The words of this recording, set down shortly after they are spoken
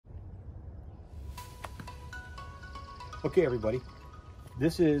Okay, everybody,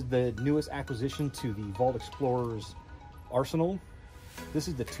 this is the newest acquisition to the Vault Explorer's arsenal. This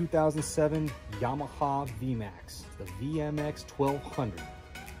is the 2007 Yamaha Vmax, the VMX 1200.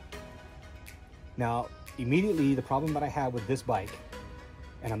 Now, immediately the problem that I had with this bike,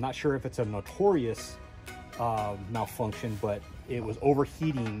 and I'm not sure if it's a notorious malfunction, but it was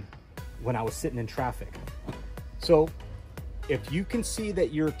overheating when I was sitting in traffic. So if you can see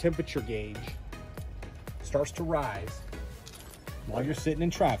that your temperature gauge starts to rise while you're sitting in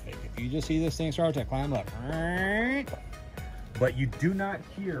traffic, if you just see this thing start to climb up, but you do not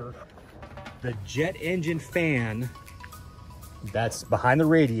hear the jet engine fan that's behind the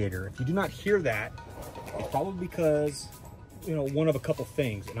radiator, if you do not hear that, it's probably because, you know, one of a couple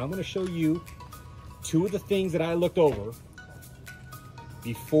things. And I'm going to show you two of the things that I looked over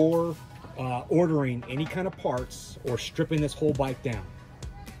before ordering any kind of parts or stripping this whole bike down.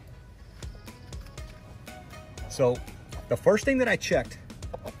 So the first thing that I checked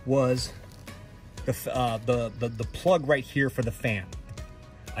was the plug right here for the fan.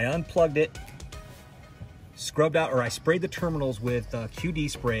 I unplugged it, scrubbed out, or I sprayed the terminals with QD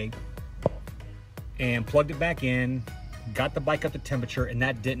spray and plugged it back in, got the bike up to temperature, and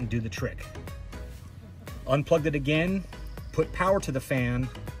that didn't do the trick. Unplugged it again, put power to the fan,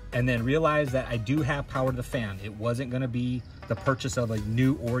 and then realized that I do have power to the fan. It wasn't gonna be the purchase of a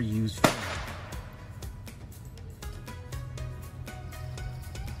new or used fan.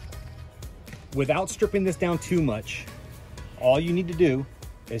 Without stripping this down too much, all you need to do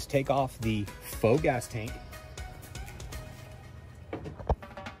is take off the faux gas tank,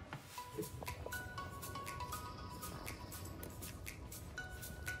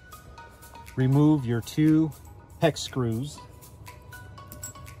 remove your two hex screws,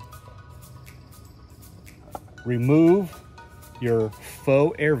 remove your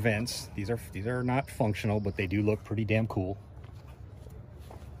faux air vents. These are not functional, but they do look pretty damn cool.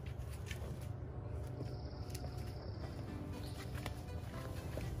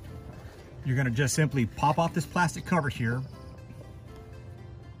 You're gonna just simply pop off this plastic cover here,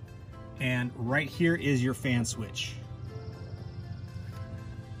 and right here is your fan switch.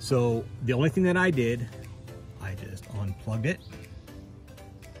 So the only thing that I did, I just unplugged it,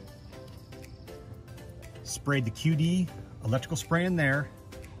 sprayed the QD electrical spray in there,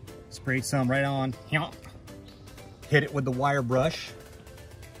 sprayed some right on, hit it with the wire brush,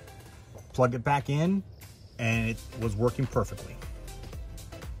 plugged it back in, and it was working perfectly.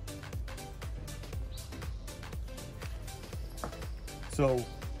 So,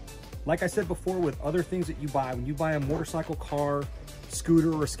 like I said before, with other things that you buy, when you buy a motorcycle, car,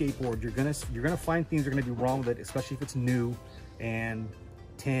 scooter, or a skateboard, you're gonna find things are gonna be wrong with it, especially if it's new and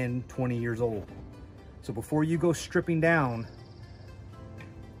 10, 20 years old. So before you go stripping down,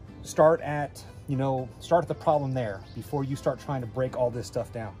 start at the problem there before you start trying to break all this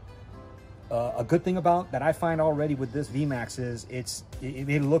stuff down. A good thing about that I find already with this Vmax is it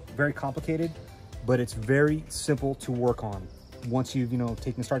may look very complicated, but it's very simple to work on once you've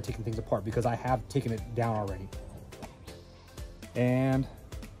started taking things apart, because I have taken it down already. And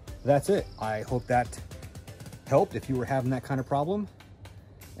that's it. I hope that helped if you were having that kind of problem.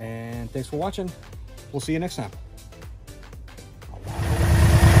 And thanks for watching. We'll see you next time.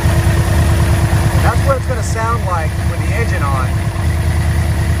 That's what it's going to sound like with the engine on.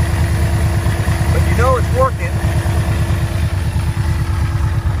 But you know it's working.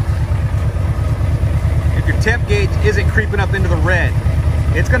 If your temp gauge isn't creeping up into the red,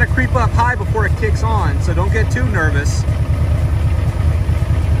 it's going to creep up high before it kicks on, so don't get too nervous.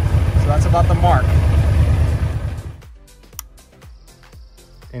 So that's about the mark.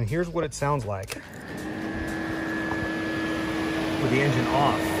 And here's what it sounds like with the engine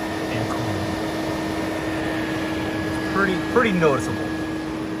off and cool. It's pretty noticeable.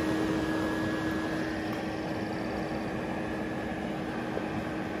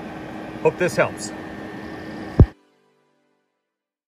 Hope this helps.